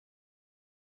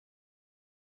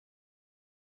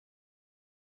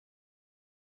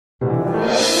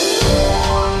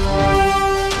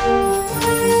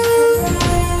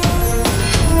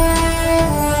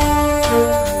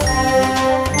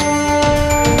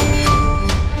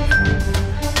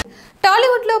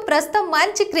ప్రస్తుతం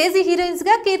మంచి crazy heroines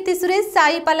గా కీర్తి సురేష్,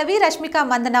 సాయి పల్లవి, రష్మిక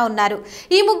మందన ఉన్నారు.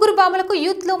 ఈ ముగ్గురు భామలకు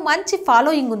యూత్ లో మంచి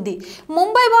ఫాలోయింగ్ ఉంది.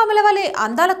 ముంబై భామల వలె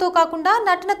అందాలతో కాకుండా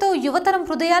నటనతో యువతరం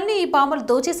హృదయాల్ని ఈ భామలు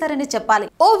దోచేశారని చెప్పాలి.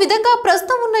 ఓ విధంగా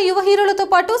ప్రస్తుతం ఉన్న యువ హీరోలతో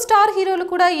పాటు స్టార్ హీరోలు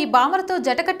కూడా ఈ భామలతో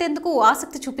జటకట్టేందుకు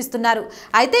ఆసక్తి చూపిస్తున్నారు.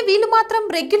 అయితే వీళ్ళు మాత్రం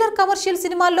రెగ్యులర్ కమర్షియల్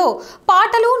సినిమాల్లో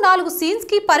పాటలు 4 సీన్స్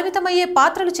కి పరిమితమయ్యే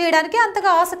పాత్రలు చేయడానికి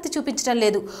అంతగా ఆసక్తి చూపించడం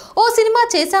లేదు. ఓ సినిమా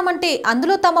చేశామంటే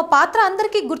అందులో తమ పాత్ర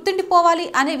అందరికీ గుర్తుండిపోవాలి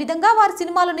అనే విధంగా వారి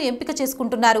సినిమాలను ఎంపిక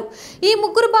చేసుకుంటున్నారు. ఈ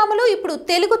ముగ్గురు భామలు ఇప్పుడు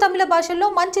తెలుగు, తమిళ భాషల్లో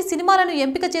మంచి సినిమాలను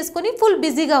ఎంపిక చేసుకుని ఫుల్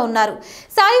బిజీగా ఉన్నారు.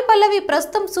 సాయి పల్లవి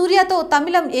ప్రస్తుతం సూర్యతో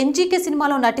తమిళం ఎన్జీకే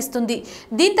సినిమాలో నటిస్తుంది.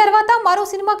 దీని తర్వాత మరో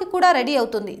సినిమాకి కూడా రెడీ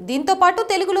అవుతుంది. దీంతో పాటు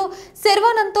తెలుగులో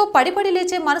శర్వానంద్తో పడిపడి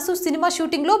లేచే మనసు సినిమా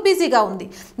షూటింగ్ లో బిజీగా ఉంది.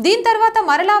 దీని తర్వాత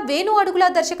మరలా వేణు అడుగుల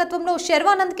దర్శకత్వంలో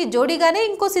శర్వానంద్ కి జోడీగానే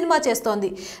ఇంకో సినిమా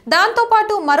చేస్తోంది. దాంతో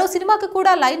పాటు మరో సినిమాకి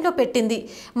కూడా లైన్ లో పెట్టింది.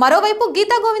 మరోవైపు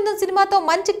గీతా గోవిందం సినిమాతో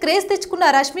మంచి క్రేజ్ తెచ్చుకున్న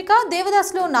రష్మిక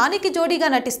దేవదాస్లో నానికి జోడీగా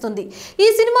నటిస్తుంది. ఈ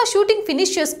సినిమా షూటింగ్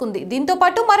ఫినిష్ చేసుకుంది. దీంతో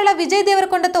పాటు మరలా విజయ్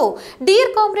దేవరకొండతో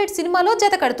డియర్ కామ్రేడ్ సినిమాలో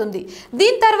జత కడుతుంది.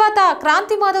 దీని తర్వాత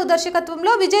క్రాంతి మాధవ్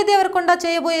దర్శకత్వంలో విజయ్ దేవరకొండ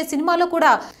చేయబోయే సినిమాలో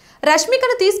కూడా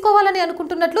రష్మికను తీసుకోవాలని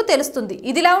అనుకుంటున్నట్లు తెలుస్తుంది.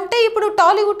 ఇదిలా ఉంటే ఇప్పుడు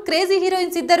టాలీవుడ్ క్రేజీ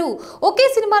హీరోయిన్స్ ఇద్దరు ఒకే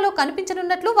సినిమాలో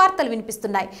కనిపించనున్నట్లు వార్తలు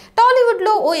వినిపిస్తున్నాయి. టాలీవుడ్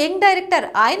లో ఓ యంగ్ డైరెక్టర్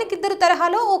ఆయనకిద్దరు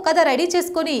తరహాలో ఓ కథ రెడీ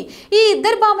చేసుకుని ఈ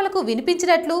ఇద్దరు భామలకు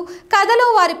వినిపించినట్లు, కథలో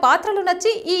వారి పాత్రలు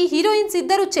నచ్చి ఈ హీరోయిన్స్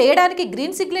ఇద్దరు చేయడానికి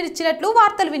గ్రీన్ సిగ్నల్ ఇచ్చినట్లు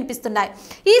వార్తలు వినిపిస్తున్నాయి.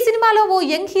 ఈ సినిమాలో ఓ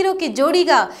యంగ్ హీరోకి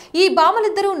జోడీగా ఈ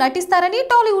భామలిద్దరూ నటిస్తారని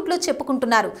టాలీవుడ్ లో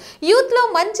చెప్పుకుంటున్నారు. యూత్ లో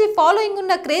మంచి ఫాలోయింగ్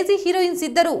ఉన్న క్రేజీ హీరోయిన్స్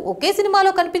ఇద్దరు ఒకే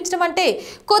సినిమాలో కనిపించడం అంటే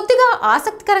కొద్దిగా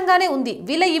ఆసక్తికరంగానే ఉంది.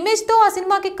 వీళ్ళ ఇమేజ్ తో ఆ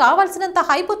సినిమాకి కావాల్సినంత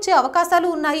హైప్ వచ్చే అవకాశాలు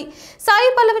ఉన్నాయి. సాయి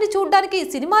పల్లవిని చూడడానికి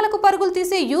సినిమాలకు పరుగులు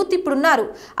తీసే యూత్ ఇప్పుడున్నారు.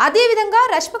 అదే విధంగా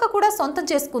రష్మిక కూడా సొంతం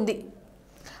చేసుకుంది.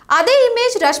 అదే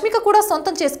ఇమేజ్ రష్మిక కూడా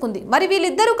సొంతం చేసుకుంది. మరి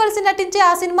వీళ్ళిద్దరూ కలిసి నటించే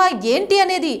ఆ సినిమా ఏంటి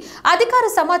అనేది అధికార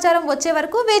సమాచారం వచ్చే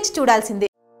వరకు వేచి చూడాల్సిందే.